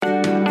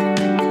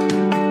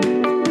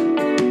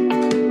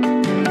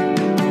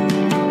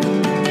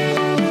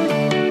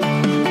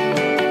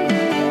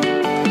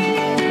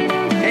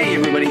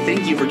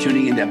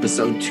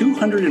episode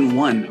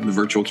 201 of the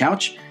Virtual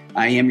Couch.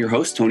 I am your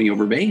host, Tony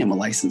Overbay. I'm a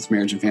licensed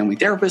marriage and family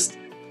therapist,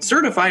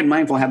 certified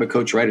mindful habit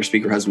coach, writer,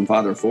 speaker, husband,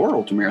 father of four,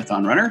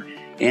 ultramarathon runner,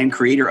 and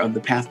creator of The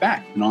Path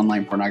Back, an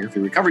online pornography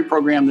recovery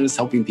program that is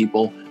helping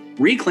people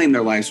reclaim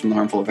their lives from the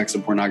harmful effects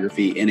of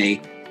pornography in a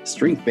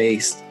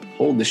strength-based,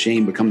 hold the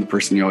shame, become the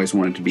person you always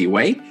wanted to be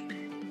way.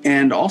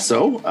 And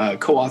also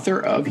co-author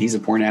of He's a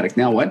Porn Addict,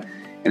 Now What?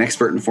 An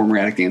expert and former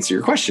addict to answer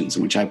your questions,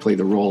 in which I play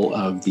the role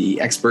of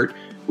the expert,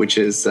 which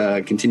has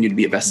continued to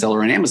be a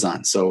bestseller on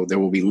Amazon. So there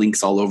will be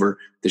links all over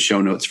the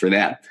show notes for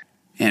that.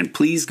 And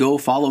please go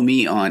follow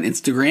me on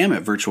Instagram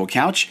at Virtual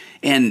Couch.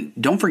 And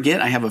don't forget,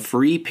 I have a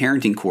free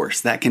parenting course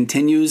that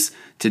continues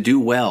to do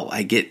well.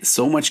 I get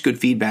so much good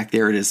feedback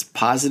there. It is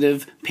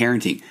positive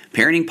parenting.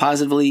 Parenting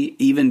positively,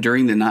 even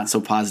during the not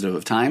so positive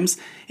of times.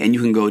 And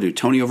you can go to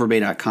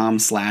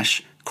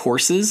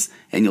tonyoverbay.com/courses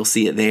and you'll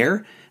see it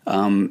there.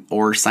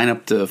 Or sign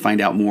up to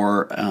find out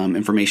more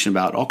information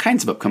about all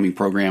kinds of upcoming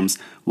programs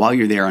while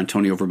you're there on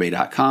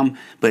tonyoverbay.com.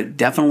 But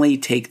definitely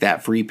take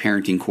that free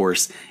parenting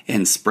course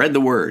and spread the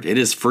word. It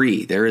is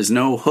free. There is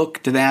no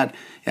hook to that.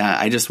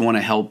 I just want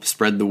to help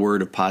spread the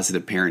word of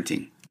positive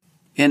parenting.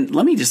 And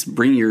let me just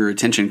bring your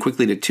attention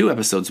quickly to two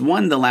episodes.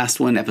 One, the last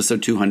one,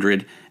 episode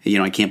 200.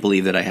 I can't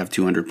believe that I have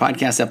 200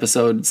 podcast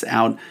episodes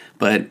out,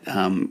 but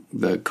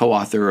the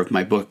co-author of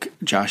my book,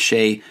 Josh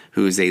Shea,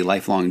 who is a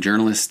lifelong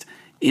journalist,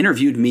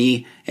 interviewed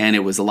me, and it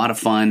was a lot of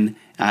fun.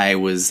 I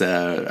was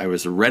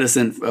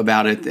reticent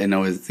about it, and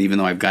even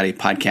though I've got a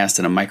podcast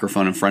and a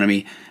microphone in front of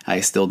me,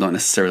 I still don't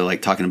necessarily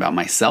like talking about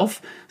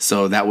myself.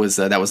 So that was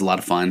a lot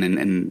of fun,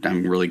 and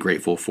I'm really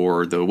grateful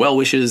for the well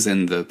wishes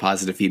and the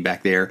positive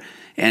feedback there.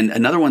 And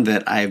another one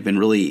that I've been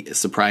really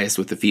surprised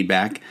with the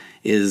feedback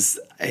is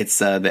it's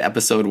the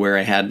episode where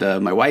I had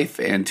my wife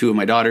and two of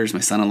my daughters, my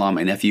son-in-law,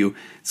 my nephew.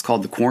 It's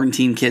called The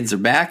Quarantine Kids Are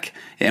Back,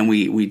 and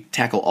we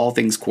tackle all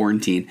things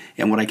quarantine.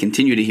 And what I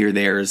continue to hear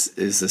there is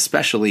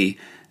especially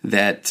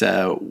that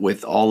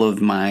with all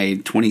of my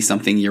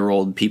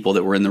 20-something-year-old people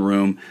that were in the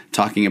room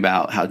talking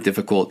about how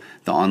difficult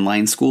the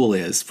online school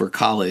is for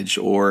college,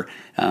 or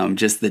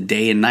just the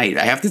day and night.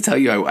 I have to tell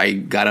you, I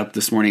got up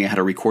this morning. I had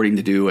a recording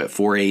to do at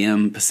 4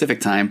 a.m. Pacific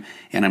time,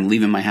 and I'm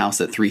leaving my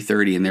house at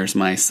 3:30. And there's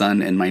my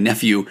son and my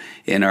nephew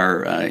in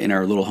our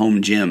little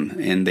home gym,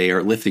 and they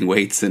are lifting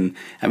weights. And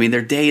I mean,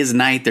 their day is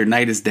night, their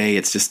night is day.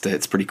 It's just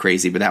it's pretty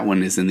crazy. But that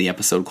one is in the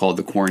episode called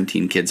 "The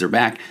Quarantine Kids Are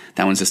Back."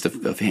 That one's just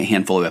a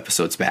handful of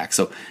episodes back.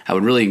 So I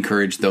would really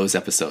encourage those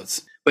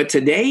episodes. But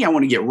today I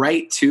want to get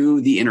right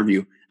to the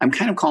interview. I'm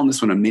kind of calling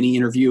this one a mini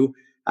interview.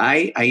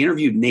 I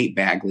interviewed Nate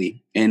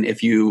Bagley, and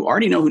if you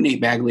already know who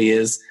Nate Bagley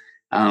is,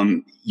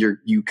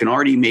 you can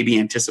already maybe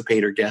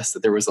anticipate or guess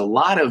that there was a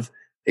lot of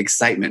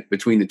excitement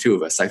between the two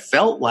of us. I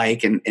felt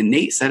like, and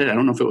Nate said it, I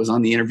don't know if it was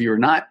on the interview or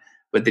not,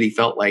 but that he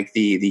felt like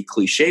the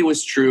cliche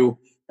was true.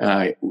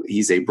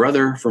 He's a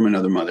brother from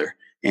another mother,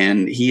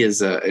 and he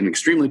is an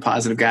extremely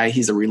positive guy.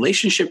 He's a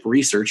relationship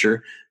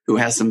researcher who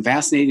has some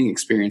fascinating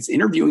experience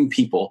interviewing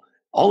people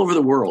all over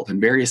the world in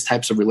various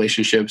types of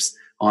relationships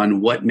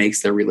on what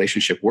makes their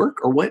relationship work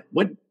or what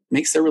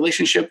makes their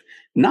relationship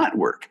not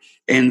work.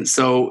 And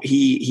so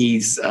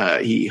he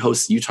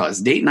hosts Utah's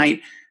Date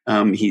Night.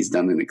 He's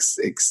done an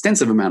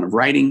extensive amount of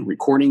writing,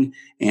 recording,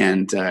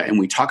 and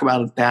we talk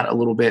about that a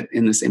little bit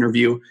in this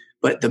interview.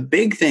 But the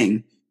big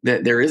thing,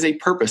 that there is a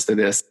purpose to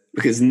this,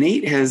 because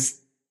Nate has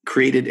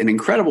created an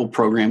incredible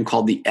program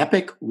called the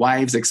Epic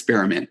Wives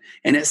Experiment.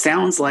 And it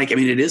sounds like,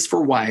 it is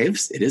for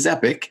wives. It is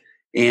epic.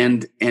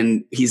 And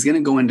he's going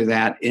to go into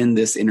that in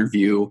this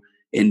interview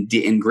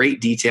in great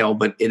detail,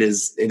 but it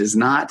is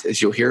not,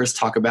 as you'll hear us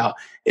talk about,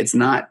 it's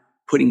not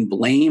putting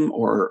blame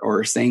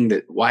or saying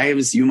that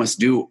wives, you must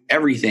do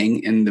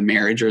everything in the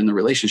marriage or in the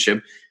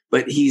relationship.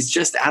 But he's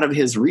just, out of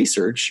his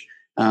research,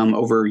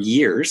 over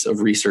years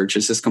of research,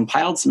 has just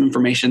compiled some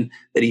information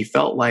that he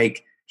felt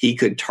like he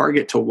could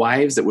target to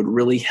wives that would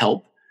really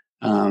help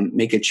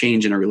make a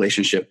change in a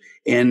relationship.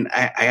 And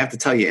I have to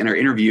tell you, in our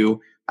interview,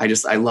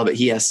 I love it.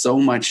 He has so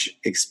much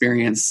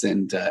experience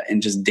and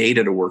just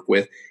data to work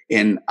with.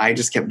 And I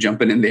just kept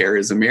jumping in there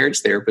as a marriage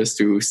therapist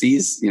who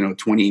sees,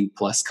 20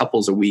 plus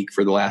couples a week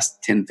for the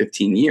last 10,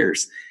 15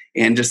 years.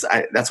 And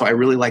that's why I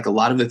really like a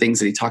lot of the things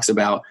that he talks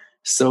about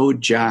so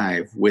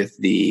jive with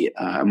the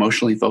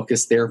emotionally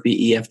focused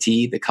therapy,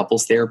 EFT, the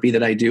couples therapy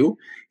that I do.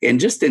 And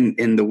just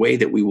in the way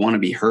that we want to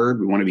be heard,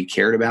 we want to be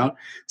cared about.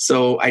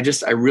 So I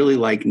really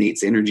like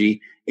Nate's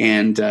energy.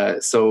 And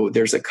so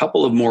there's a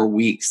couple of more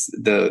weeks.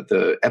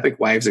 The Epic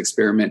Wives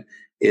Experiment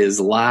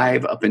is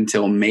live up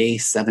until May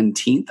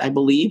 17th, I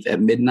believe, at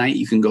midnight.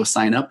 You can go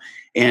sign up.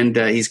 And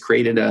he's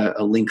created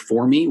a link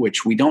for me,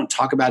 which we don't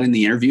talk about in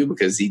the interview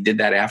because he did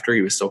that after.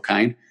 He was so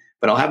kind.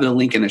 But I'll have the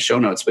link in the show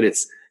notes. But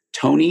it's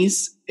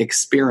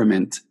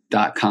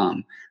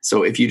tonysexperiment.com.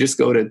 So if you just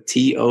go to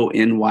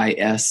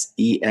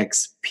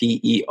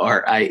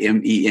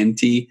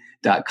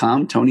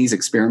TONYSEXPERIMENT.com,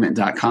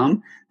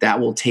 tonysexperiment.com, that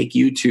will take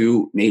you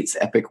to Nate's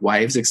Epic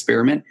Wives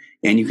Experiment.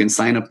 And you can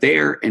sign up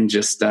there and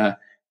just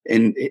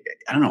I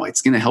don't know,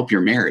 it's going to help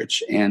your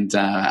marriage. And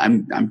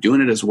I'm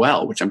doing it as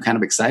well, which I'm kind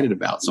of excited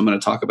about. So I'm going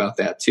to talk about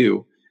that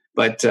too.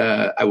 But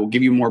I will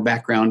give you more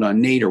background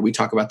on Nate, or we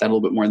talk about that a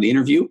little bit more in the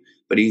interview.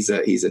 But he's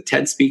a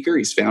TED speaker.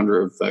 He's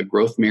founder of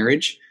Growth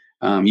Marriage,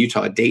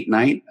 Utah Date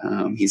Night.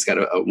 He's got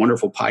a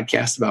wonderful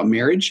podcast about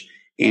marriage,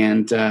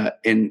 and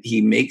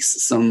he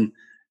makes some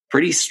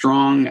pretty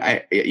strong.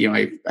 I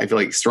feel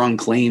like strong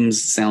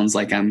claims sounds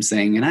like I'm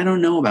saying, and I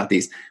don't know about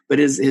these, but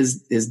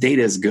his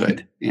data is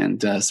good,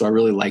 and so I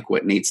really like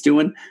what Nate's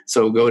doing.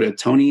 So go to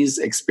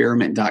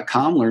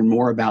tonysexperiment.com, learn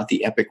more about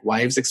the Epic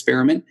Wives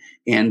Experiment,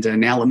 and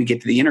now let me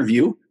get to the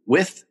interview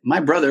with my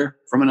brother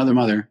from another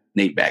mother,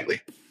 Nate Bagley.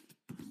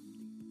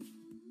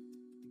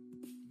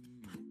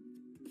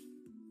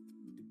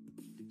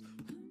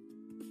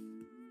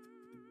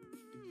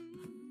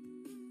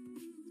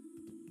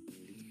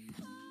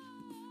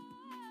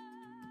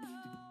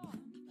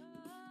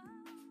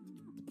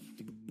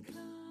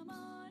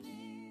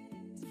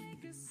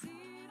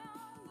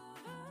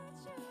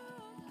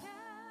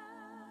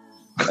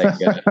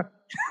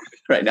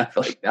 Right now,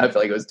 I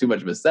feel like it was too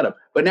much of a setup,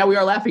 but now we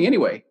are laughing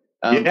anyway.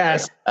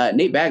 Yes.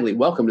 Nate Bagley,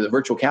 welcome to the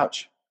virtual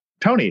couch.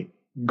 Tony,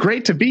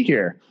 great to be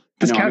here.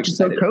 This couch is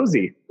so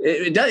cozy.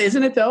 It does,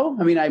 isn't it though?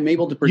 I mean, I'm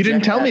able to project. You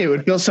didn't tell me it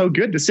would feel so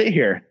good to sit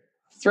here.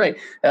 That's right.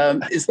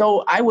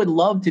 So I would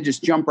love to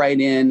just jump right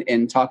in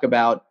and talk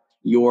about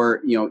your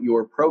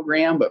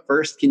program. But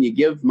first, can you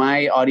give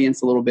my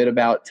audience a little bit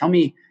tell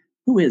me,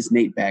 who is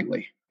Nate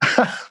Bagley?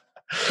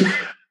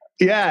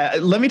 Yeah,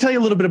 let me tell you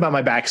a little bit about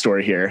my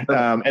backstory here,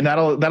 and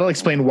that'll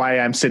explain why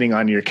I'm sitting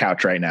on your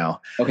couch right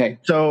now. Okay.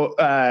 So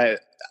I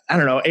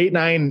don't know, 8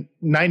 or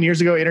 9 years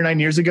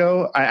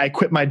ago, I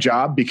quit my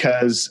job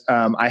because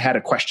I had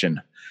a question,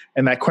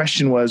 and that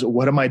question was,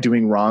 what am I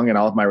doing wrong in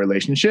all of my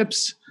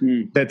relationships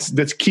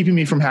that's keeping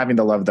me from having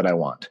the love that I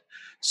want?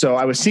 So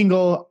I was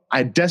single.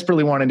 I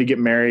desperately wanted to get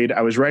married.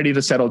 I was ready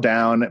to settle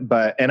down,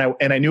 and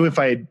I knew if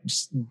I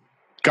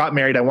got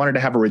married, I wanted to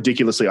have a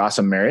ridiculously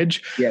awesome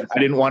marriage. Yes. I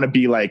didn't want to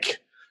be like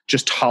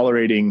just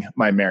tolerating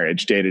my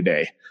marriage day to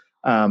day.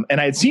 And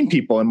I had seen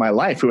people in my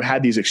life who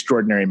had these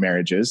extraordinary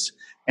marriages.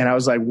 And I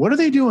was like, what are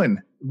they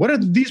doing? What are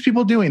these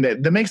people doing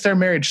that makes their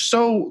marriage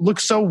look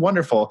so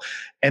wonderful?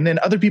 And then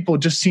other people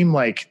just seem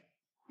like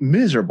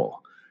miserable.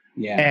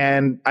 Yeah.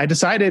 And I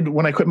decided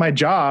when I quit my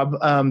job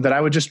that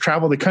I would just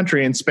travel the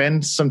country and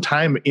spend some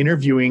time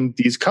interviewing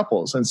these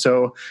couples. And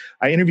so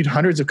I interviewed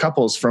hundreds of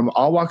couples from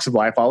all walks of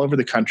life all over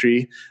the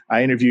country.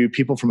 I interviewed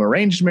people from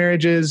arranged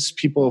marriages,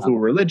 people who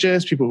were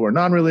religious, people who are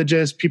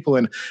non-religious, people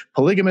in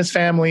polygamous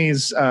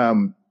families,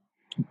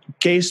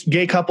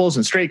 gay couples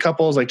and straight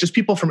couples, like just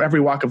people from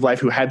every walk of life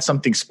who had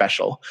something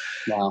special.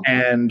 Wow.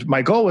 And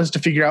my goal was to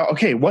figure out,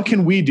 okay, what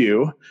can we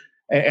do?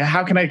 And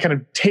how can I kind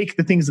of take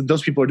the things that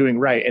those people are doing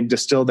right and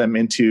distill them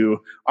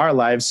into our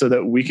lives so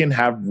that we can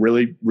have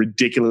really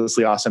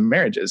ridiculously awesome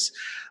marriages?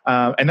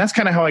 And that's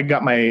kind of how I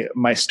got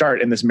my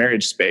start in this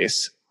marriage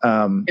space.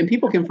 And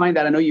people can find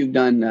that. I know you've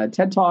done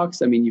TED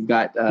Talks. I mean, you've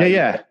got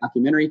a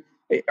documentary.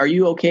 Are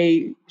you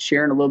okay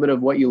sharing a little bit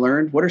of what you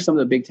learned? What are some of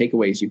the big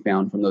takeaways you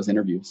found from those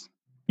interviews?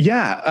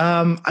 Yeah.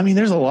 I mean,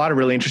 there's a lot of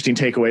really interesting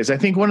takeaways. I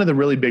think one of the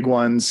really big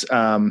ones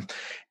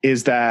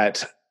is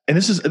that, and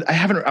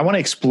I want to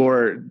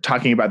explore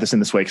talking about this in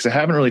this way because I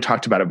haven't really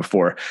talked about it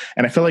before.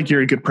 And I feel like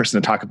you're a good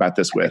person to talk about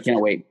this with. I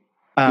can't wait.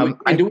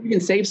 Do we can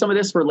save some of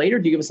this for later?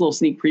 Do you give us a little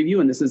sneak preview?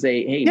 And this is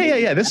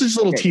Yeah. This is just a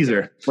little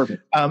teaser.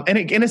 Perfect. And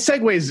it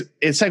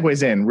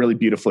segues in really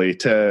beautifully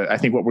to, I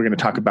think, what we're going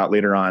to talk about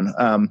later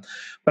on.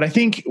 But I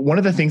think one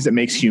of the things that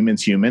makes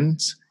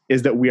humans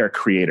is that we are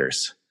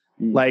creators.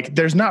 Like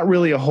there's not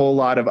really a whole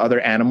lot of other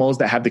animals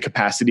that have the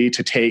capacity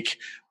to take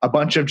a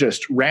bunch of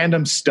just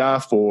random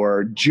stuff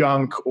or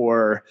junk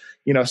or,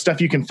 stuff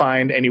you can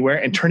find anywhere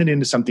and turn it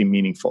into something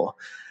meaningful.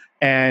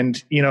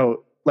 And,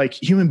 like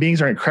human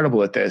beings are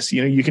incredible at this.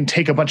 You can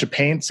take a bunch of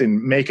paints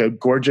and make a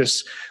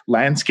gorgeous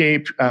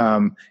landscape.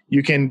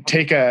 You can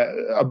take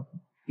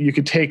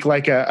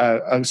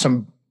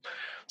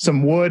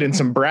some wood and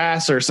some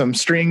brass or some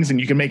strings, and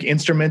you can make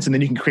instruments, and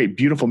then you can create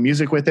beautiful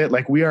music with it.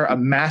 Like we are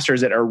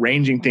masters at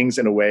arranging things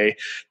in a way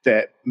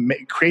that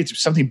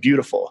creates something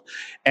beautiful.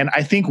 And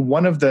I think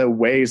one of the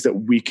ways that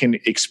we can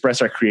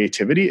express our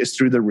creativity is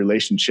through the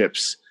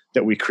relationships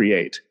that we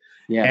create.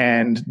 Yeah.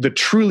 And the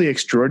truly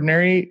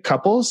extraordinary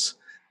couples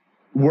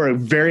were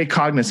very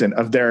cognizant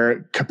of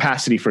their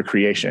capacity for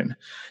creation.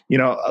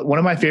 One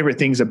of my favorite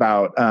things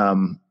about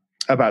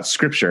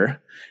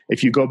Scripture,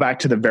 if you go back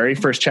to the very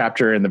first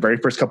chapter and the very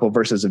first couple of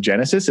verses of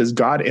Genesis, is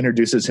God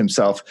introduces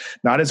himself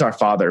not as our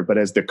father, but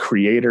as the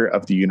creator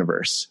of the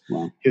universe.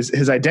 Wow.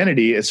 His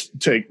identity is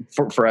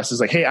for us is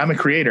like, hey, I'm a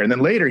creator. And then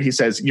later he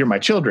says, you're my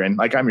children,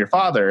 like I'm your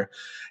father.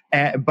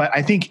 But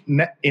I think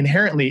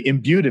inherently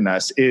imbued in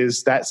us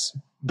is that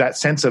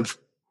sense of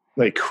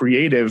like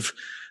creative,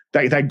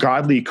 that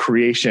godly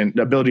creation,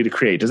 the ability to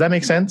create. Does that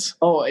make sense?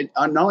 Oh,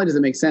 not only does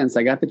it make sense,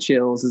 I got the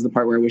chills. This is the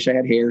part where I wish I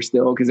had hair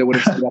still because it would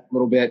have stood up a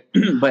little bit.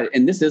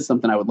 And this is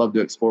something I would love to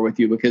explore with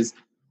you because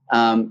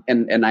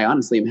And I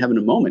honestly am having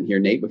a moment here,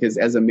 Nate, because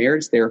as a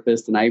marriage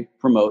therapist, and I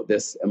promote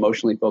this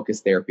emotionally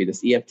focused therapy,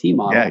 this EFT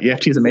model. Yeah,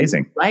 EFT is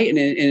amazing. Right. And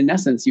in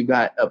essence, you've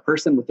got a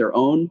person with their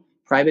own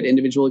private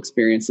individual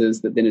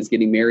experiences that then is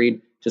getting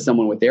married to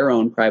someone with their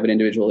own private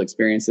individual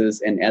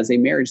experiences. And as a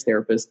marriage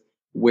therapist,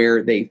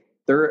 where they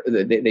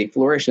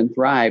flourish and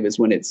thrive is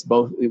when it's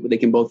both, they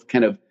can both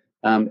kind of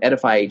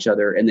edify each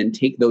other and then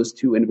take those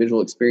two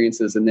individual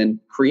experiences and then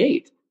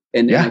create.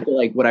 And I feel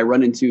like what I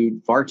run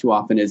into far too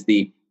often is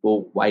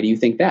well, why do you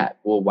think that?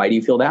 Well, why do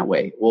you feel that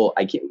way? Well,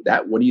 I can't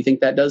what do you think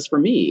that does for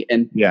me?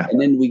 And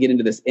then we get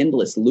into this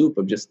endless loop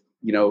of just,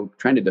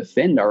 trying to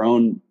defend our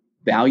own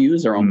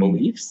values, our own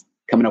beliefs,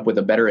 coming up with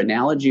a better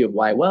analogy of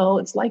why, well,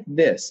 it's like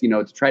this,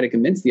 to try to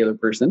convince the other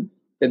person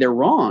that they're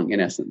wrong in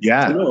essence.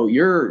 Yeah. No,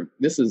 you're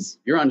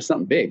onto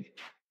something big.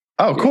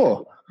 Oh,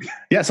 cool.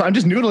 Yeah, so I'm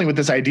just noodling with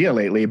this idea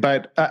lately,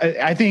 but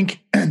I think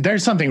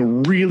there's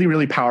something really,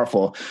 really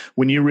powerful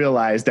when you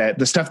realize that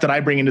the stuff that I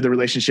bring into the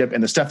relationship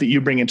and the stuff that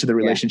you bring into the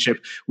relationship,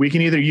 we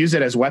can either use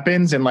it as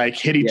weapons and like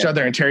hit each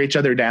other and tear each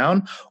other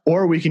down,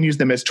 or we can use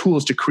them as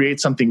tools to create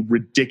something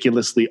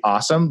ridiculously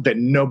awesome that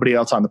nobody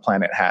else on the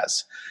planet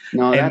has.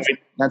 No,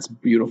 that's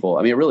beautiful.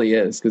 I mean, it really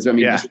is. Because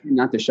just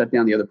not to shut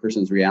down the other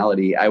person's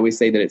reality. I always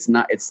say that it's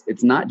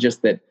not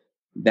just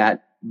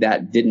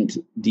that didn't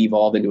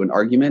devolve into an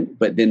argument,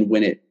 but then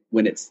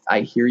when it's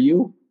I hear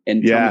you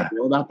and tell me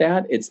more about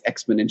that, it's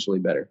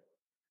exponentially better.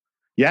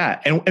 Yeah.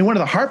 And one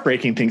of the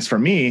heartbreaking things for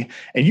me,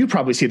 and you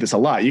probably see this a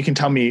lot, you can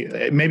tell me,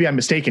 maybe I'm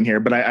mistaken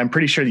here, but I'm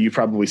pretty sure that you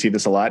probably see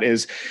this a lot,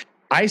 is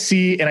I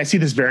see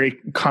this very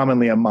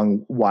commonly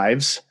among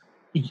wives.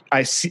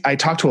 I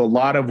talk to a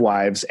lot of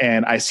wives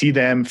and I see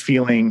them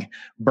feeling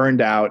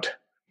burned out,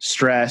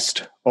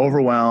 stressed,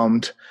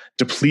 overwhelmed,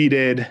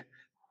 depleted,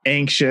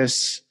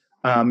 anxious,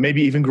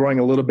 maybe even growing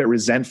a little bit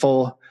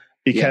resentful,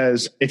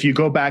 because if you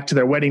go back to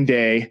their wedding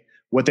day,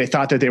 what they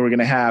thought that they were going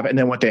to have and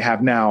then what they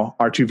have now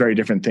are two very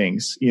different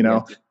things.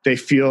 They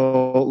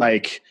feel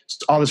like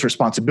all this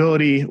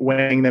responsibility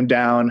weighing them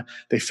down.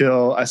 They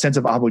feel a sense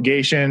of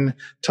obligation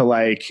to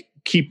like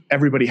keep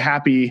everybody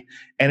happy.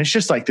 And it's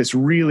just like this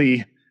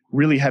really,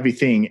 really heavy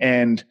thing.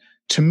 And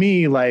to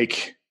me,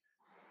 like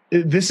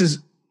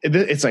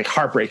it's like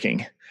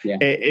heartbreaking. Yeah.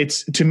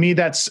 It's to me,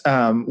 that's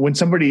when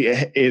somebody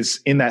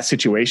is in that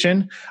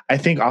situation, I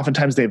think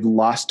oftentimes they've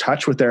lost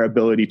touch with their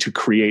ability to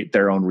create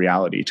their own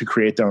reality, to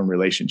create their own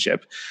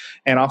relationship.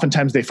 And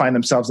oftentimes they find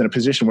themselves in a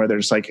position where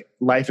there's like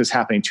life is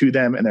happening to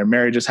them and their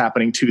marriage is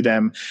happening to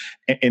them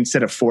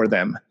instead of for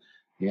them.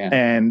 Yeah.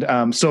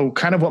 And so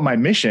kind of what my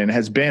mission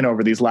has been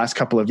over these last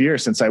couple of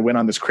years since I went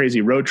on this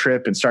crazy road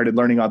trip and started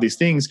learning all these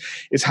things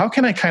is how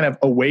can I kind of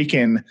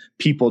awaken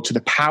people to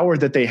the power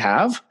that they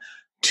have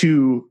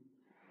to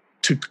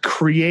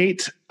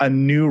create a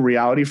new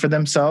reality for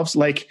themselves.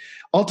 Like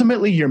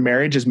ultimately your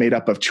marriage is made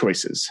up of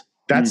choices.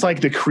 That's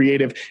like the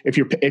creative. If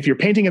you're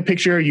painting a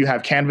picture, you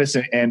have canvas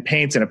and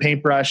paints and a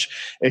paintbrush.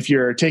 If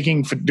you're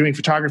doing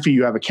photography,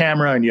 you have a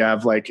camera and you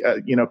have like,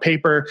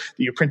 paper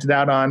that you printed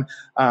out on.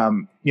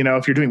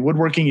 If you're doing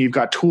woodworking, you've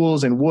got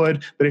tools and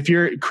wood, but if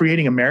you're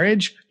creating a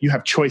marriage, you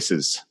have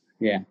choices.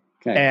 Yeah.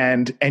 Okay.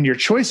 And your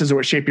choices are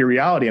what shape your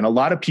reality. And a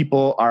lot of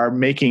people are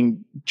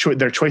making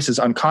their choices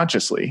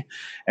unconsciously,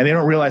 and they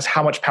don't realize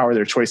how much power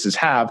their choices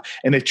have.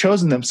 And they've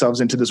chosen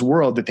themselves into this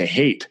world that they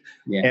hate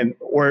and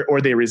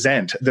or they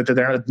resent, that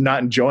they're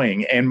not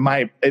enjoying. And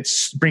it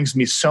brings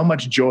me so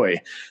much joy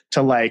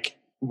to like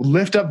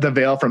lift up the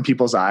veil from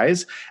people's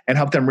eyes and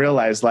help them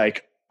realize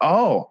like,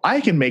 oh,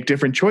 I can make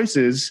different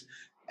choices.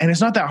 And it's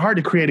not that hard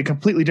to create a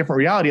completely different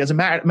reality. As a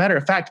matter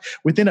of fact,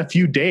 within a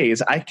few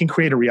days, I can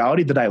create a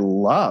reality that I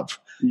love.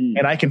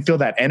 And I can feel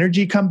that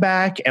energy come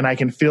back and I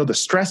can feel the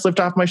stress lift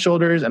off my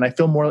shoulders and I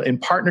feel more in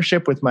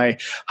partnership with my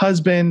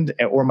husband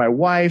or my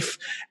wife.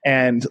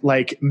 And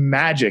like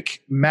magic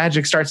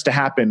starts to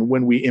happen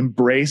when we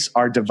embrace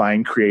our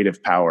divine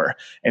creative power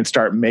and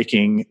start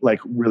making like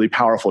really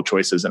powerful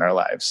choices in our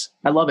lives.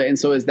 I love it. And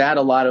so is that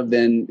a lot of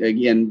then,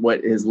 again,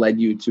 what has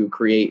led you to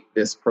create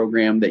this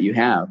program that you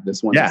have,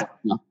 this one? Yeah.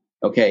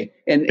 Okay.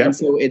 And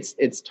so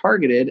it's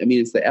targeted. I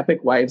mean, it's the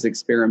Epic Wives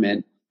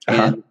Experiment.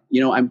 And,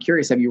 I'm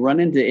curious, have you run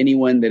into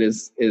anyone that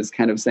is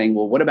kind of saying,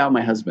 well, what about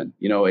my husband?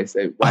 Yeah.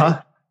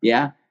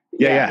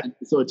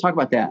 So talk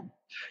about that.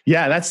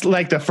 Yeah. That's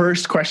like the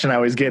first question I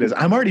always get is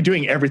I'm already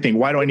doing everything.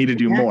 Why do I need to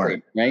do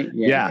more? Right.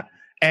 Yeah.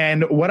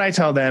 And what I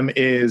tell them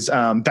is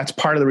that's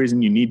part of the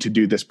reason you need to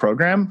do this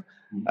program.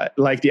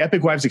 Like the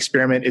Epic Wives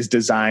Experiment is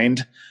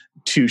designed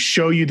to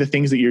show you the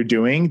things that you're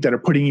doing that are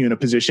putting you in a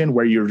position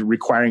where you're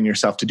requiring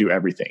yourself to do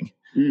everything.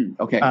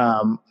 Okay.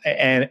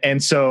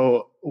 And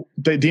so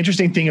the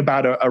interesting thing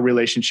about a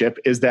relationship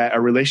is that a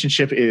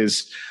relationship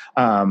is,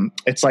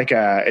 it's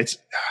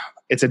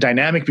a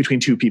dynamic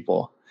between two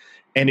people.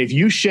 And if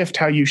you shift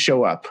how you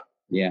show up,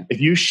 if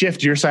you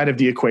shift your side of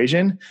the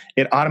equation,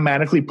 it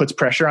automatically puts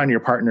pressure on your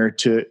partner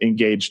to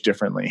engage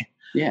differently.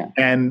 Yeah.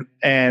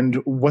 And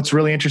what's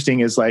really interesting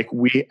is like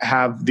we've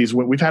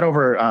had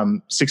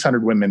over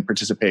 600 women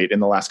participate in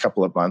the last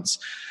couple of months,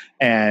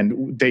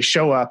 and they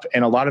show up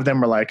and a lot of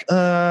them are like,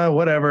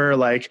 whatever.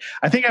 Like,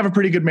 I think I have a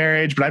pretty good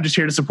marriage, but I'm just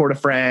here to support a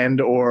friend,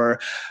 or,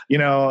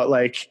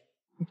 like,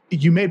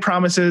 you made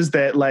promises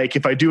that like,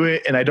 if I do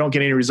it and I don't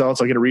get any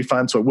results, I'll get a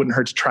refund. So it wouldn't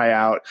hurt to try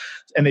out.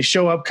 And they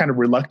show up kind of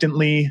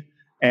reluctantly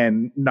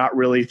and not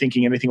really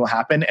thinking anything will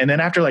happen. And then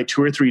after like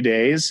 2 or 3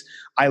 days,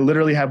 I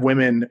literally have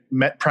women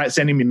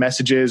sending me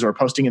messages or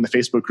posting in the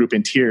Facebook group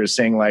in tears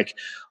saying like,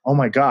 oh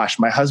my gosh,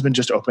 my husband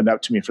just opened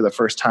up to me for the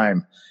first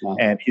time. Wow.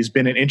 And he's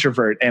been an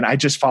introvert. And I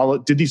just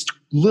did these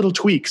little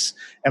tweaks.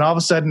 And all of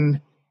a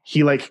sudden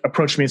he like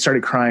approached me and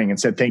started crying and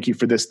said, thank you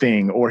for this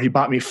thing. Or he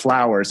bought me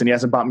flowers and he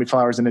hasn't bought me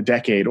flowers in a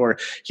decade. Or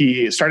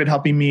he started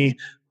helping me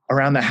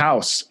around the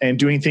house and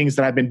doing things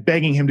that I've been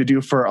begging him to do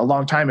for a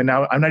long time. And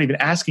now I'm not even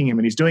asking him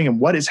and he's doing them.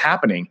 What is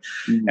happening?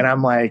 Mm-hmm. And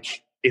I'm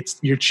like,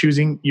 you're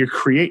using your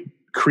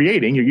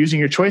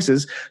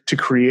choices to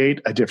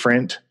create a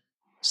different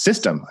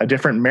system, a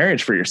different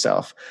marriage for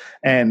yourself.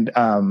 And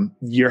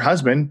your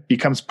husband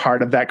becomes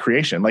part of that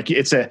creation. Like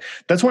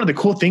that's one of the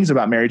cool things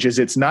about marriage is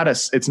it's not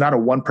a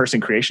one person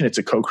creation. It's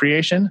a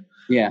co-creation.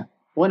 Yeah.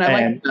 Well, and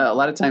I like a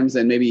lot of times,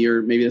 and maybe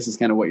this is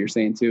kind of what you're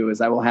saying too,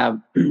 is I will have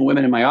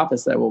women in my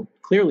office that will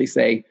clearly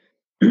say,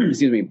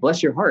 excuse me,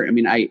 bless your heart. I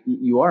mean,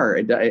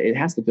 it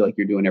has to feel like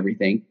you're doing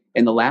everything.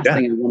 And the last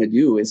thing I want to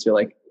do is feel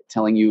like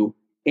telling you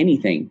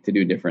anything to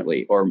do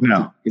differently, or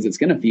because it's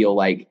going to feel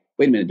like,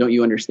 wait a minute, don't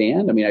you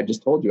understand? I mean, I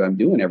just told you I'm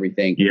doing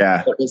everything.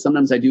 Yeah. But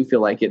sometimes I do feel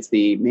like it's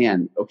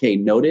okay,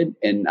 noted.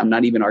 And I'm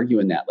not even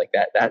arguing that. Like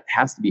that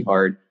has to be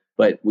hard,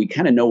 but we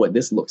kind of know what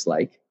this looks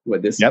like,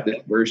 what this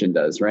version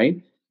does, right?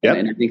 Yep.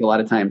 And I think a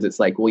lot of times it's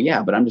like, well,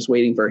 yeah, but I'm just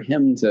waiting for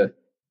him to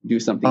do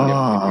something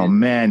different. Oh,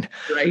 man.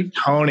 Right?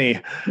 Tony,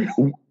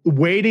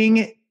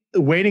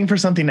 waiting for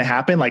something to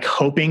happen, like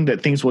hoping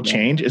that things will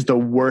change, is the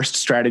worst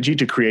strategy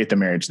to create the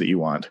marriage that you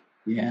want.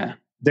 Yeah.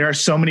 There are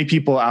so many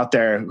people out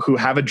there who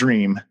have a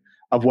dream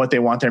of what they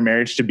want their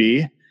marriage to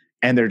be,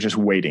 and they're just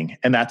waiting.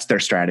 And that's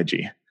their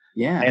strategy.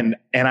 Yeah. And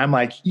I'm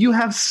like, you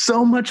have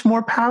so much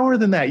more power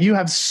than that. You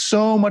have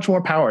so much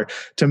more power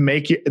to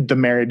make the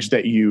marriage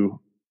that you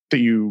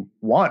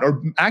want.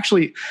 Or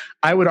actually,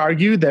 I would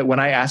argue that when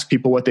I ask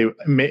people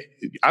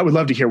I would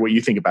love to hear what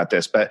you think about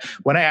this, but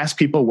when I ask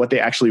people what they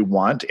actually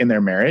want in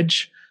their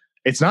marriage,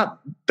 it's not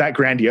that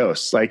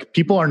grandiose. Like,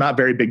 people are not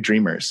very big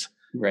dreamers.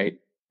 Right.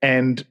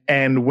 And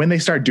when they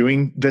start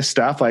doing this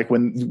stuff, like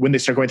when they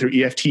start going through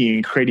EFT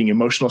and creating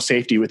emotional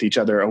safety with each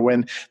other, or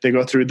when they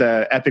go through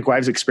the Epic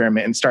Wives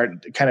experiment and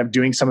start kind of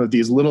doing some of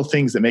these little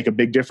things that make a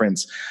big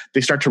difference,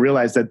 they start to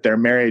realize that their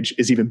marriage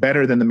is even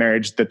better than the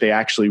marriage that they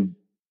actually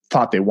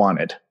thought they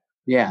wanted.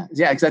 Yeah.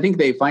 Because I think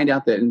they find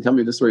out that, and tell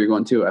me this is where you're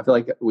going too. I feel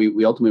like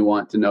we ultimately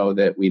want to know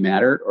that we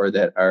matter, or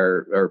that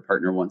our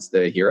partner wants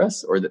to hear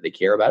us, or that they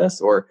care about us,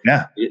 or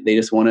they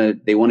just want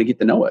to get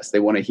to know us. They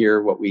want to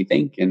hear what we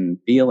think and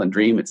feel and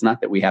dream. It's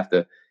not that we have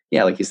to,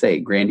 like you say,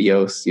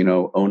 grandiose,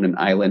 own an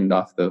island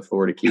off the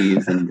Florida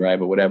Keys and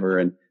drive or whatever.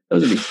 And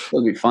those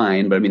would be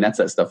fine. But I mean, that's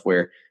that stuff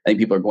where I think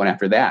people are going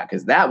after that,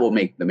 because that will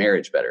make the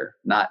marriage better,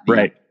 not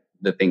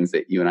the things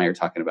that you and I are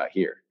talking about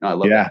here. No, I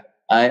love that.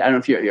 I don't know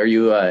if are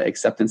you a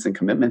acceptance and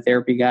commitment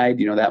therapy guy?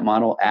 Do you know that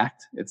model,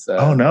 ACT? It's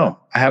oh no,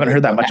 I haven't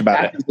heard that much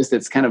about it.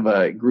 It's kind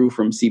of grew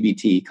from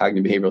CBT,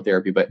 cognitive behavioral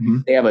therapy, but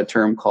they have a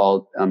term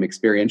called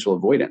experiential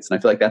avoidance, and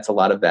I feel like that's a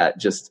lot of that.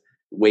 Just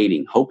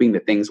waiting, hoping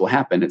that things will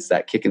happen. It's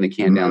that kicking the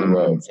can down the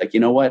road. It's like, you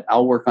know what?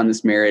 I'll work on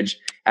this marriage.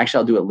 Actually,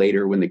 I'll do it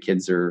later when the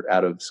kids are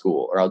out of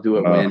school, or I'll do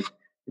it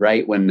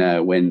when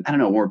I don't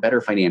know, we're better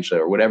financially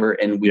or whatever.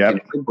 And our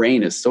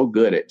brain is so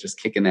good at just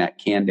kicking that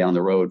can down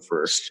the road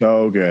for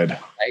so good.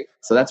 Right?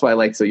 So that's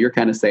why so you're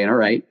kind of saying, all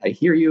right, I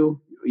hear you,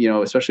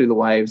 especially the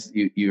wives,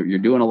 you're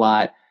doing a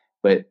lot,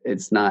 but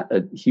it's not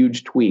a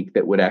huge tweak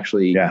that would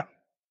actually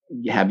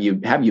have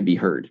you be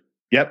heard.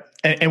 Yep.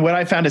 And what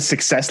I found is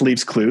success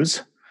leaves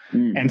clues.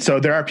 And so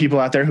there are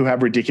people out there who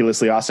have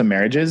ridiculously awesome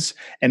marriages.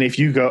 And if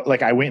you go,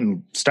 like, I went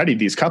and studied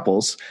these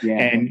couples,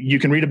 and you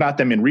can read about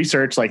them in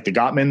research. Like the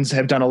Gottmans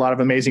have done a lot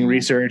of amazing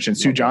research, and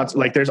Sue Johnson,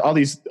 like there's all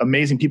these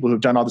amazing people who've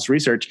done all this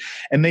research,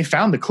 and they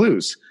found the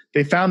clues.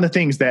 They found the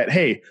things that,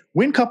 hey,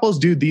 when couples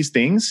do these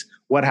things,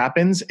 what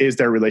happens is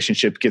their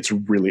relationship gets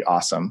really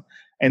awesome.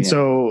 And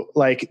so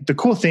like the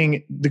cool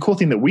thing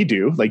that we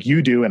do, like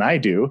you do and I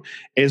do,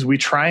 is we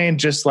try and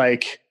just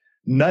like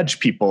nudge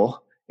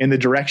people in the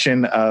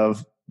direction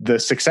of the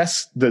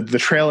success, the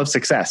trail of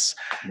success.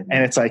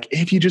 And it's like,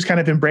 if you just kind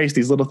of embrace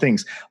these little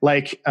things,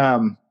 like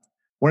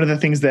one of the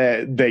things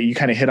that you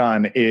kind of hit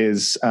on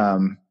is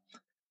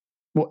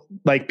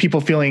like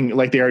people feeling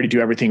like they already do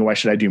everything. Why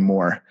should I do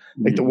more?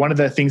 Like one of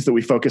the things that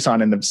we focus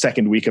on in the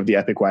second week of the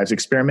Epic Wives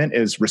experiment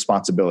is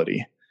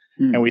responsibility.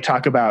 And we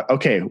talk about,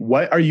 okay,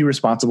 what are you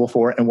responsible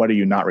for and what are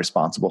you not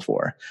responsible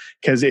for?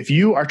 Because if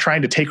you are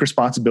trying to take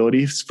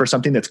responsibility for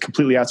something that's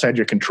completely outside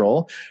your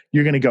control,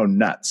 you're going to go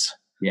nuts.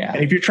 Yeah.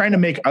 And if you're trying to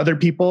make other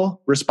people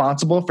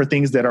responsible for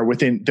things that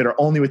are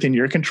only within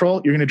your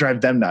control, you're going to drive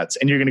them nuts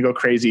and you're going to go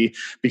crazy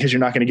because you're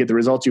not going to get the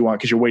results you want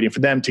because you're waiting for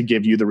them to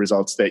give you the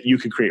results that you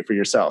could create for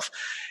yourself.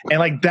 And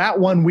like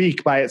that 1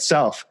 week by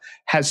itself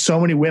has so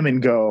many women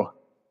go,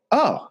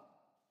 oh,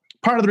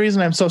 part of the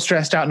reason I'm so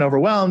stressed out and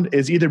overwhelmed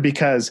is either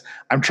because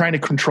I'm trying to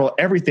control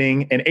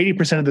everything and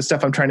 80% of the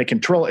stuff I'm trying to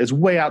control is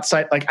way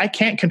outside. Like I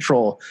can't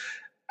control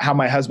how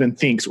my husband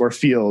thinks or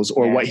feels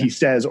or what he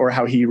says or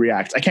how he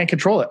reacts. I can't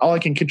control it. All I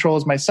can control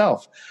is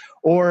myself.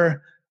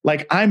 Or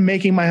like I'm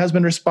making my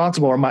husband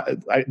responsible, or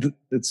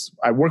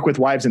I work with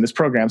wives in this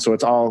program, so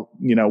it's all,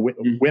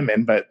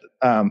 women, but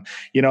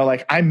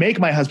like I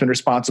make my husband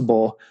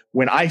responsible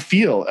when I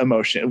feel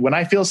emotion, when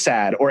I feel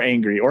sad or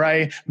angry, or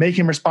I make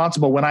him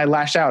responsible when I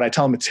lash out. I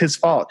tell him it's his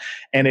fault.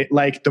 And it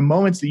like the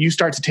moments that you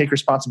start to take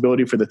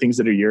responsibility for the things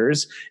that are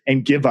yours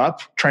and give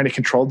up trying to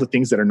control the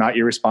things that are not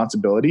your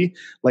responsibility,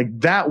 like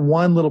that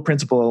one little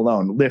principle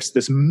alone lifts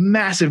this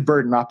massive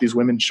burden off these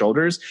women's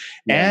shoulders,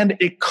 and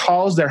it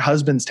calls their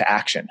husbands to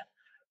action.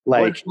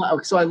 Like,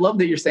 so I love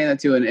that you're saying that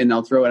too. And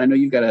I'll throw it. I know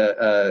you've got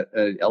a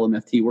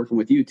LMFT working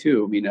with you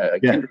too. I mean, a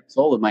kindred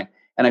soul of mine.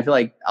 And I feel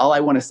like all I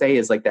want to say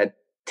is like that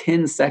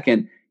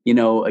 10-second,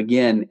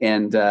 again,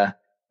 and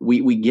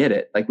we get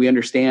it. Like we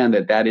understand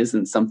that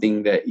isn't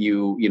something that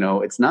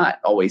it's not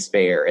always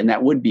fair, and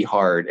that would be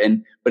hard.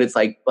 But it's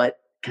like, but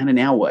kind of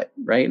now what,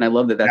 right? And I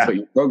love that that's what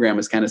your program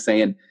is kind of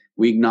saying.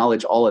 We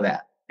acknowledge all of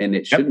that, and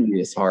it shouldn't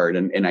be as hard.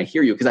 And I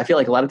hear you, because I feel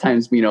like a lot of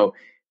times,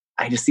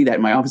 I just see that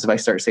in my office. If I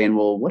start saying,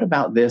 well, what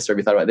about this? Or have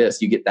you thought about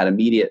this? You get that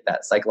immediate,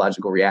 that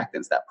psychological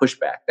reactance, that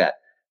pushback that,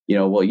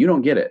 well, you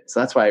don't get it.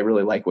 So that's why I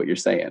really like what you're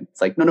saying.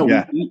 It's like,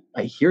 no,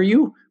 I hear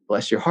you.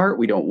 Bless your heart.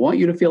 We don't want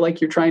you to feel like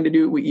you're trying to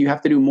do, you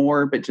have to do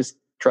more, but just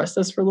trust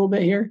us for a little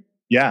bit here.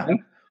 Yeah.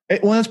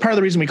 Well, that's part of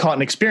the reason we call it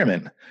an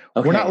experiment.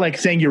 Okay. We're not like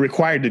saying you're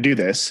required to do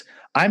this.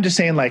 I'm just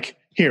saying like,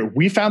 here,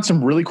 we found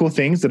some really cool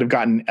things that have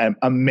gotten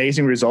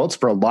amazing results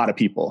for a lot of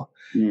people.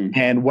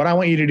 And what I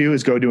want you to do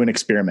is go do an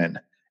experiment.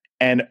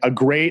 And a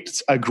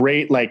great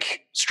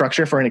like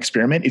structure for an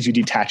experiment is you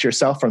detach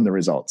yourself from the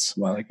results.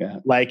 Well, I like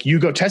that. Like you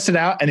go test it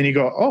out and then you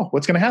go, oh,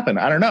 what's going to happen?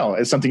 I don't know.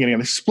 Is something going to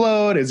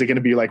explode? Is it going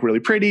to be like really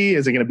pretty?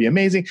 Is it going to be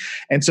amazing?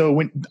 And so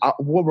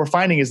what we're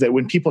finding is that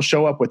when people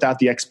show up without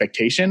the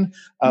expectation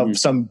of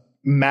some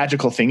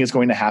magical thing is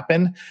going to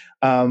happen,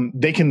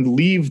 they can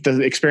leave the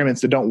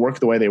experiments that don't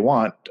work the way they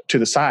want to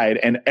the side.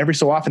 And every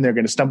so often they're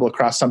going to stumble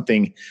across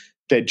something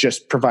that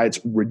just provides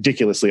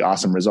ridiculously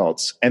awesome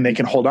results, and they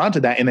can hold on to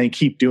that and they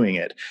keep doing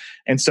it.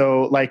 And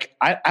so like,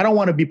 I don't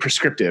want to be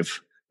prescriptive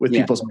with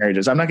people's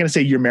marriages. I'm not going to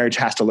say your marriage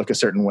has to look a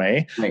certain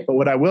way, but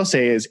what I will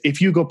say is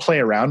if you go play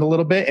around a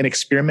little bit and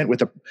experiment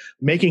with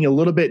making a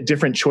little bit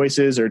different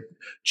choices, or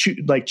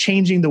like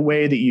changing the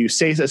way that you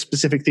say a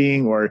specific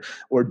thing or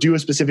do a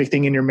specific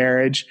thing in your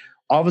marriage,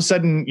 all of a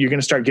sudden you're going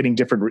to start getting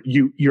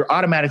you're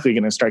automatically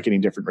going to start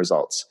getting different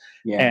results.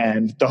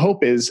 And the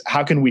hope is,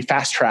 how can we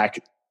fast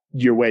track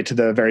your way to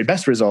the very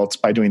best results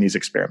by doing these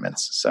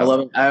experiments? So I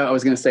love it. I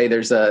was going to say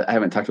I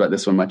haven't talked about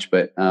this one much,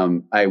 but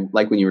I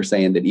like when you were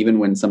saying that even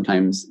when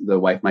sometimes the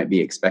wife might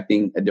be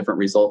expecting a different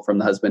result from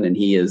the husband and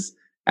he is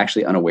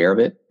actually unaware of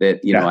it,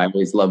 that, I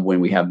always love when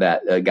we have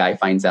that guy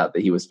finds out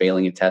that he was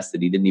failing a test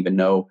that he didn't even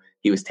know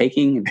he was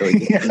taking until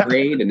he gets a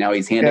grade. And now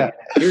he's handing,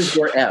 here's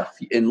your F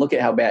and look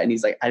at how bad. And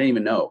he's like, I didn't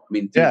even know. I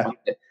mean,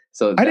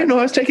 so I didn't know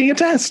I was taking a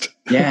test.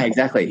 Yeah,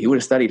 exactly. He would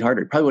have studied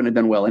harder. Probably wouldn't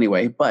have done well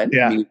anyway, but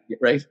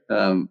right.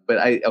 But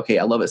I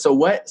love it. So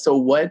what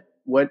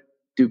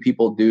do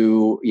people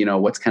do?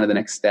 What's kind of the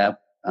next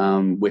step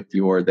with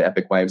the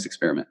Epic Wives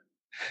experiment?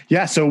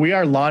 Yeah. So we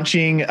are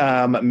launching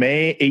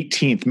May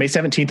 18th. May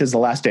 17th is the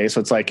last day. So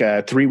it's like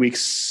 2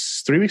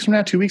 weeks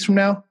from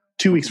now,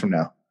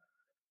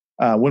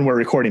 when we're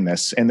recording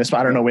this. And this,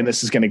 I don't know when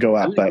this is going to go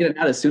up, I'm going to get it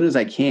out as soon as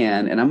I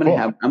can. And I'm going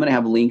to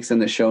have links in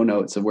the show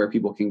notes of where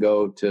people can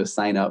go to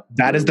sign up.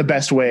 That is the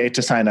best way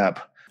to sign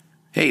up.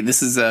 Hey,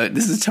 this is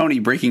Tony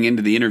breaking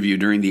into the interview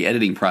during the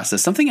editing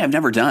process, something I've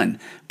never done,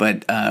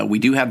 but we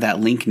do have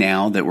that link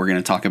now that we're going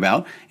to talk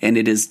about, and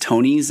it is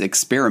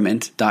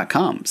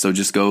tonysexperiment.com. So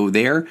just go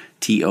there,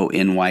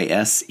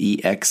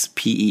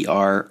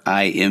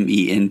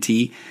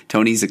 TONYSEXPERIMENT,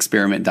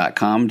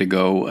 tonysexperiment.com to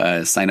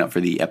go sign up for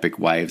the Epic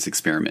Wives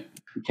experiment.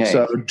 Okay.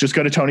 So just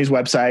go to Tony's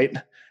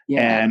website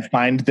and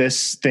find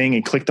this thing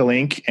and click the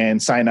link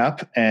and sign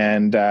up,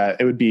 and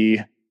it would be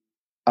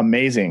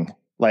amazing.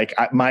 Like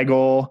my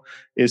goal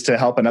is to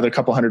help another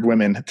couple hundred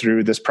women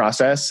through this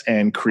process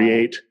and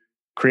create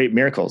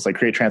miracles, like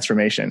create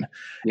transformation.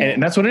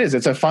 And that's what it is.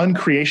 It's a fun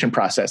creation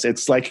process.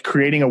 It's like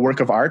creating a work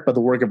of art, but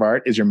the work of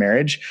art is your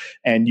marriage,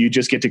 and you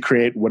just get to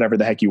create whatever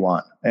the heck you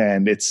want.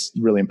 And it's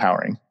really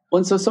empowering. Well,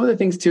 and so some of the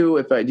things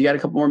too, do you got a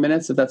couple more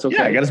minutes, if that's okay?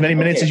 Yeah, I got as many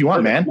minutes as you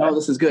want, man. No,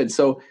 this is good.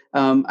 So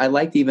I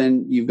liked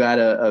you've got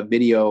a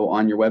video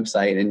on your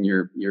website, and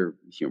you're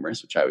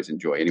humorous, which I always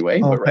enjoy anyway.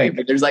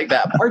 But there's like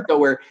that part though,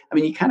 where,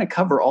 you kind of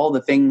cover all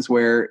the things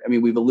where,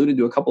 we've alluded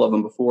to a couple of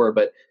them before,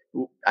 but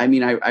I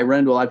mean, I run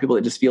into a lot of people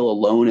that just feel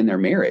alone in their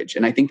marriage.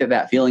 And I think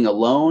that feeling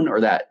alone, or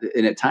that,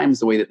 and at times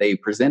the way that they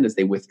present is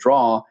they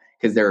withdraw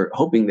because they're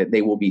hoping that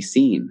they will be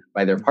seen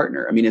by their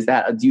partner. I mean,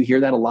 do you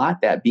hear that a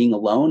lot, that being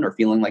alone or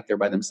feeling like they're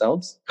by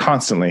themselves?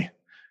 Constantly.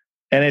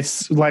 And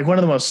it's like one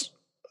of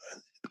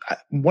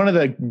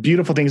the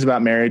beautiful things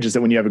about marriage is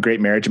that when you have a great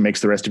marriage, it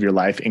makes the rest of your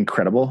life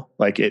incredible.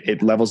 Like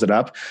it levels it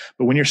up.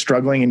 But when you're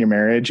struggling in your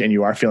marriage and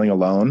you are feeling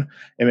alone,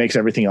 it makes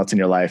everything else in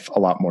your life a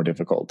lot more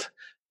difficult.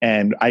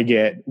 And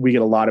we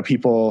get a lot of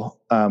people,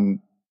 a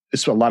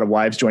lot of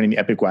wives joining the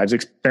Epic Wives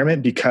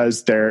experiment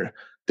because they're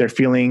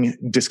feeling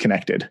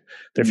disconnected.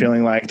 They're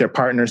feeling like their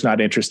partner's not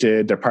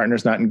interested, their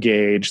partner's not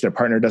engaged, their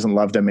partner doesn't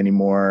love them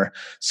anymore.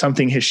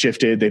 Something has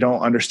shifted. They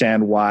don't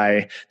understand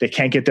why. They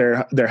can't get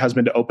their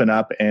husband to open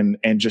up and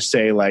just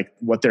say like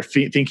what they're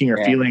thinking or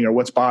feeling or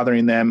what's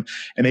bothering them.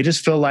 And they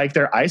just feel like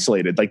they're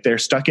isolated, like they're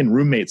stuck in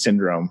roommate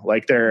syndrome.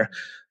 Like they're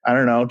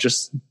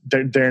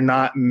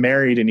not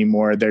married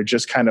anymore. They're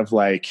just kind of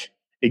like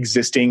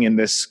existing in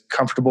this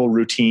comfortable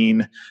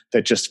routine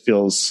that just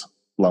feels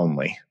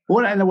lonely.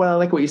 Well, I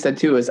like what you said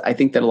too, is I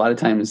think that a lot of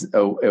times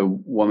a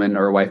woman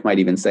or a wife might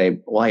even say,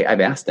 well,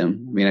 I've asked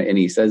him, I mean, and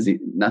he says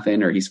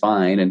nothing, or he's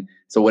fine. And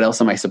so what else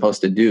am I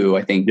supposed to do?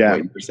 I think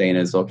what you're saying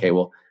is, okay,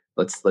 well,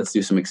 let's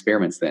do some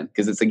experiments then.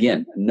 Cause it's,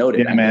 again,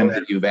 noted. I know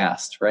that you've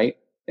asked, right?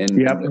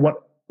 And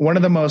one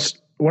of the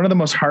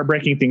most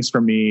heartbreaking things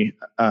for me,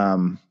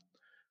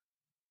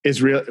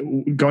 is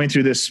going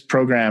through this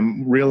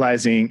program,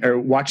 realizing or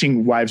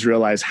watching wives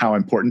realize how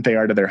important they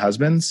are to their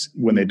husbands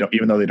when they don't,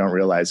 even though they don't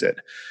realize it.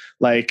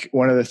 Like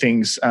one of the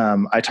things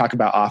I talk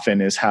about often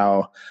is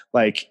how,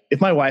 like,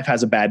 if my wife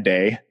has a bad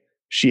day,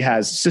 she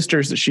has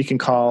sisters that she can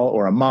call,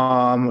 or a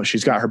mom.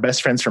 She's got her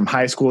best friends from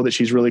high school that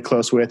she's really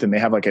close with, and they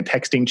have like a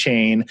texting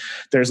chain.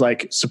 There's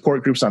like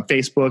support groups on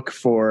Facebook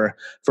for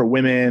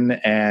women,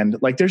 and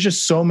like there's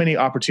just so many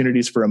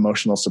opportunities for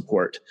emotional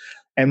support.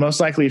 And most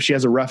likely, if she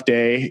has a rough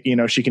day,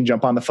 she can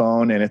jump on the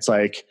phone and it's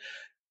like,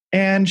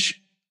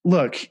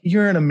 look,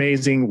 you're an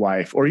amazing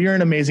wife, or you're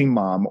an amazing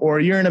mom, or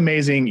you're an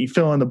amazing, you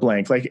fill in the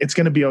blank. Like, it's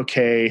going to be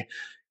okay.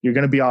 You're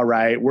going to be all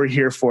right. We're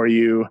here for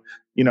you.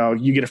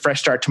 You get a fresh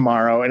start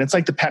tomorrow. And it's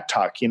like the pep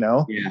talk, Yeah.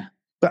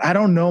 But I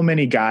don't know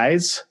many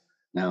guys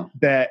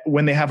that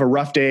when they have a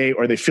rough day,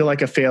 or they feel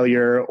like a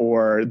failure,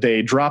 or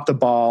they drop the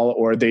ball,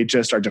 or they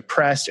just are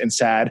depressed and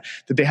sad,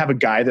 that they have a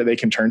guy that they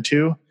can turn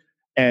to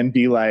and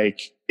be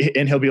like,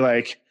 and he'll be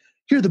like,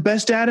 you're the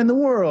best dad in the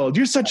world.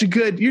 You're such a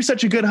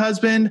good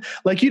husband.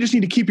 Like, you just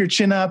need to keep your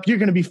chin up. You're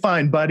going to be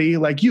fine, buddy.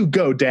 Like, you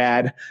go,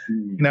 dad.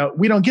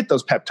 We don't get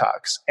those pep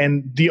talks.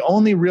 And the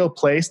only real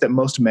place that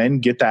most men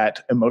get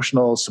that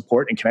emotional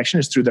support and connection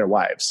is through their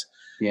wives.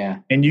 Yeah.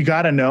 And you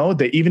got to know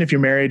that even if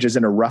your marriage is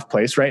in a rough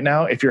place right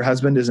now, if your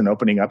husband isn't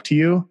opening up to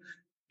you,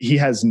 he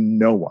has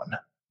no one,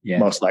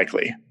 most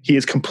likely. He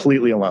is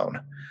completely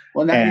alone.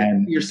 Well,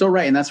 you're so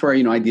right. And that's where,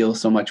 I deal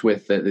so much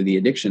with the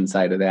addiction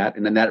side of that.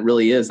 And then that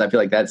really is, I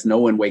feel like that's, no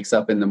one wakes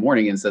up in the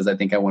morning and says, I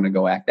think I want to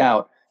go act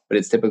out. But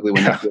it's typically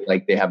when they feel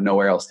like they have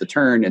nowhere else to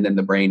turn. And then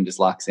the brain just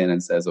locks in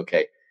and says,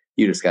 okay,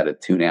 you just got to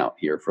tune out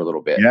here for a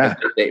little bit. Yeah.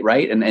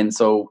 Right. And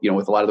so,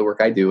 with a lot of the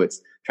work I do,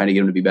 it's trying to get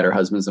them to be better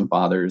husbands and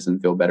fathers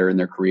and feel better in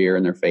their career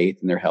and their faith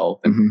and their health.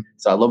 And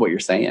so I love what you're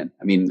saying.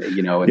 I mean,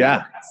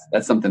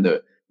 that's something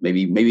that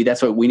maybe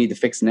that's what we need to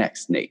fix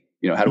next, Nate.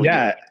 How do we?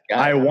 Yeah,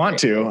 I want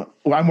to.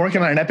 Well, I'm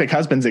working on an Epic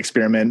Husbands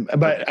experiment,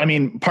 but I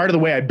mean, part of the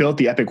way I built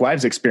the Epic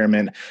Wives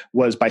experiment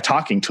was by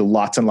talking to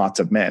lots and lots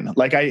of men.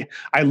 Like I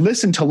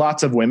listened to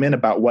lots of women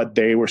about what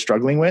they were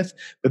struggling with,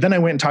 but then I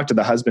went and talked to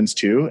the husbands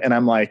too. And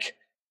I'm like,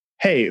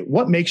 hey,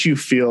 what makes you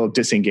feel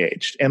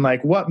disengaged? And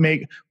like, what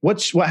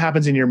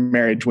happens in your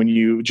marriage when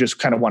you just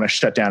kind of want to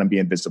shut down and be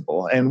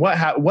invisible? And what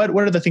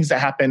are the things that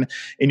happen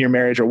in your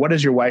marriage, or what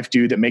does your wife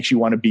do that makes you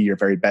want to be your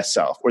very best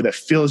self, or that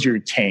fills your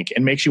tank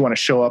and makes you want to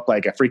show up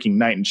like a freaking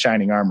knight in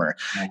shining armor?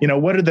 Right.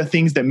 What are the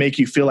things that make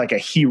you feel like a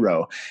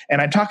hero?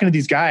 And I'm talking to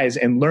these guys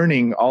and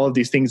learning all of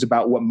these things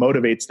about what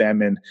motivates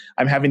them. And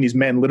I'm having these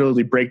men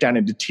literally break down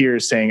into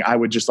tears saying, I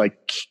would just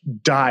like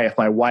die if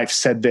my wife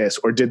said this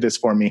or did this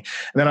for me.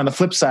 And then on the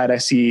flip side,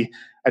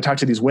 I talk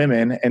to these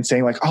women and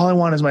saying like, all I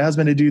want is my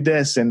husband to do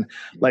this. And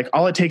like,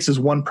 all it takes is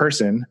one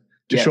person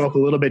to show up a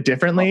little bit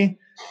differently.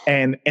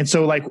 And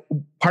so like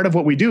part of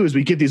what we do is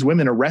we give these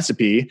women a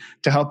recipe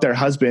to help their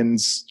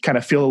husbands kind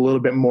of feel a little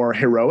bit more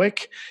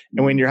heroic.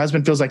 And when your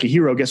husband feels like a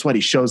hero, guess what?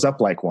 He shows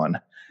up like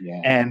one. Yeah.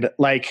 And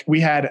like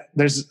I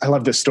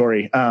love this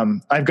story.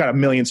 I've got a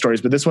million stories,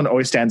 but this one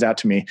always stands out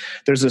to me.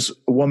 There's this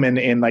woman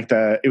in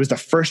it was the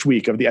first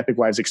week of the Epic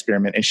Wives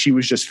experiment, and she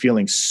was just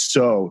feeling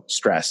so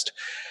stressed.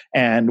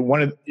 And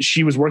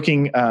she was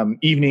working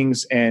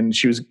evenings, and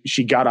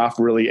she got off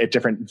really at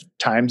different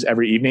times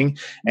every evening.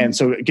 And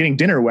so getting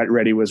dinner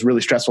ready was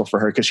really stressful for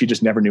her because she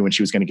just never knew when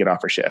she was going to get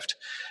off her shift.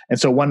 And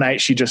so one night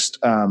she just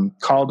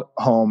called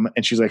home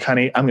and she's like,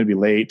 honey, I'm going to be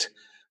late.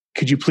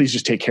 Could you please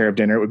just take care of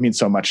dinner? It would mean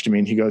so much to me.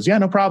 And he goes, yeah,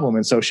 no problem.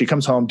 And so she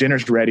comes home,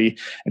 dinner's ready,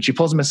 and she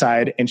pulls him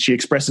aside and she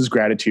expresses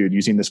gratitude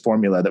using this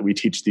formula that we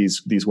teach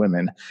these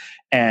women.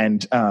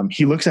 And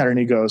he looks at her and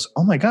he goes,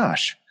 oh my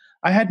gosh,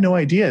 I had no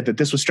idea that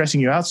this was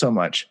stressing you out so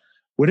much.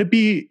 Would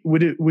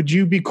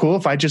you be cool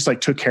if I just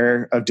like took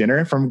care of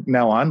dinner from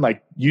now on?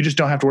 Like, you just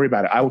don't have to worry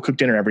about it. I will cook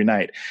dinner every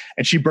night.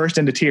 And she burst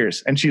into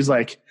tears and she's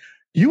like,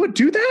 you would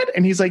do that?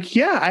 And he's like,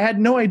 yeah, I had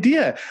no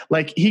idea.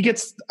 Like, he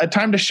gets a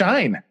time to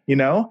shine, you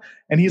know?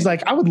 And he's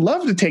like, I would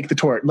love to take the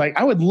torch. Like,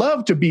 I would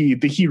love to be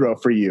the hero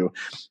for you.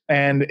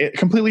 And it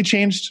completely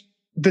changed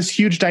this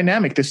huge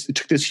dynamic. It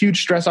took this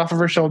huge stress off of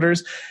her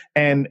shoulders.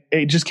 And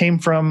it just came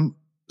from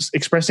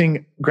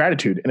expressing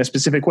gratitude in a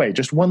specific way.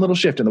 Just one little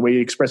shift in the way you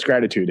express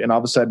gratitude, and all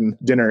of a sudden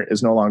dinner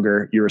is no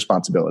longer your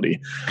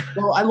responsibility.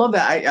 Well, I love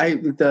that. I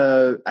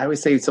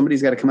always say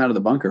somebody's got to come out of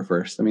the bunker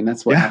first. I mean,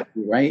 that's what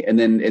happens, right? And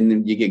then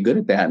you get good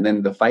at that. And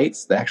then the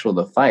fights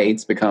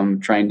become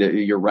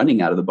you're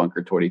running out of the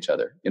bunker toward each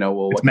other. You know,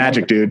 well, it's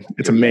magic, dude.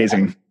 It's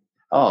amazing.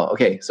 Oh,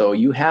 okay. So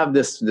you have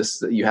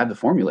you have the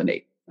formula,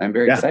 Nate. I'm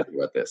very excited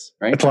about this,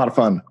 right? It's a lot of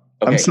fun.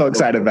 Okay, I'm so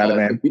excited about it,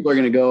 man. People are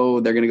going to go,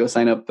 they're going to go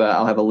sign up.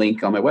 I'll have a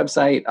link on my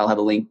website. I'll have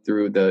a link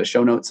through the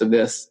show notes of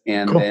this.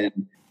 And then.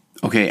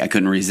 Okay, I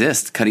couldn't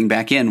resist cutting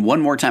back in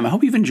one more time. I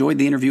hope you've enjoyed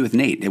the interview with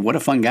Nate. What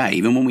a fun guy.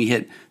 Even when we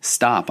hit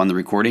stop on the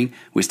recording,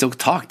 we still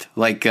talked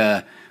like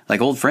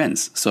old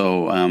friends.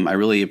 So I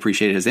really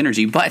appreciated his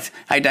energy, but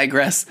I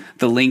digress.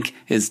 The link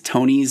is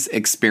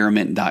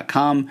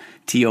tonysexperiment.com,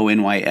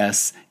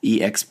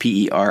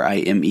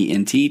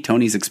 TONYSEXPERIMENT,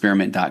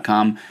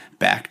 tonysexperiment.com.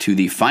 Back to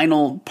the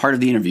final part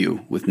of the interview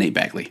with Nate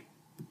Bagley.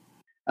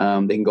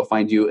 They can go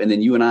find you. And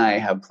then you and I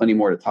have plenty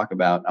more to talk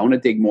about. I want to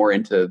dig more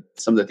into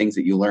some of the things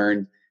that you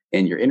learned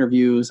in your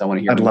interviews. I want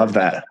to hear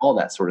all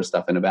that sort of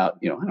stuff, and about,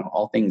 I don't know,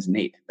 all things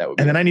Nate. That would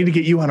be then I need to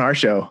get you on our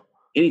show.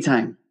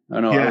 Anytime. Oh,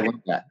 no, I love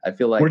that. I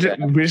feel like we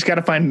just got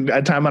to find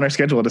a time on our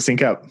schedule to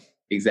sync up.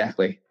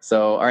 Exactly.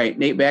 So, all right,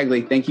 Nate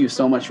Bagley, thank you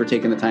so much for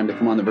taking the time to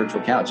come on the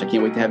virtual couch. I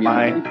can't wait to have you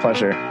on. My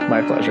pleasure.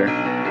 My pleasure.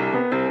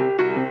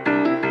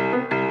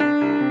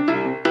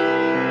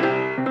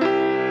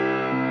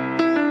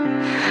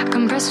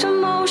 Compressed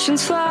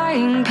emotions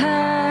flying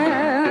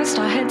past,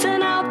 our heads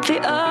and out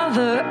the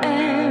other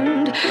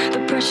end.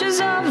 The pressures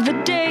of the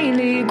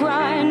daily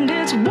grind,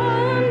 it's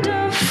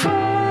wonderful.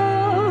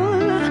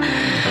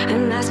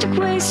 Elastic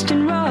waste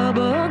and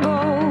rubber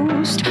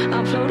ghost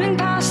are floating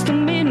past the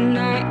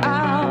midnight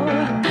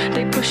hour.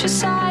 They push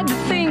aside the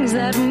things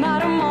that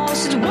matter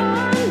most. It's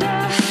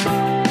wonderful.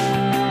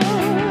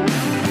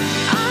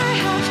 I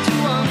have to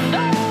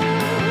wonder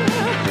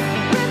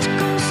which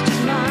ghost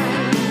is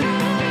mine.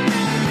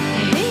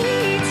 He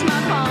eats my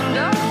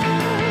ponder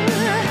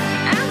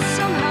and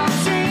somehow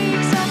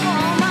takes up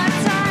all my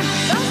time.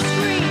 The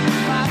screen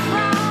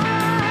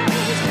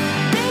fireflies,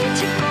 they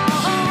tickle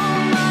all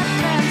my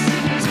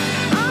fancies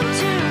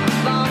until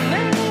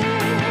vomit.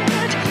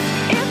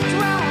 It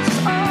drowns us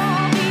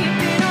all deep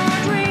in our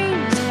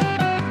dreams.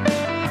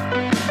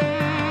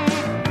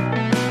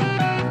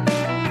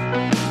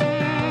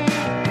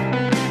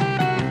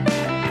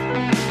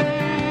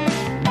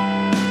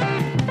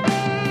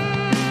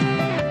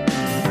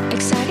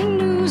 Exciting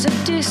news, a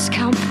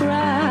discount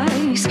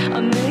price,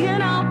 $1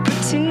 million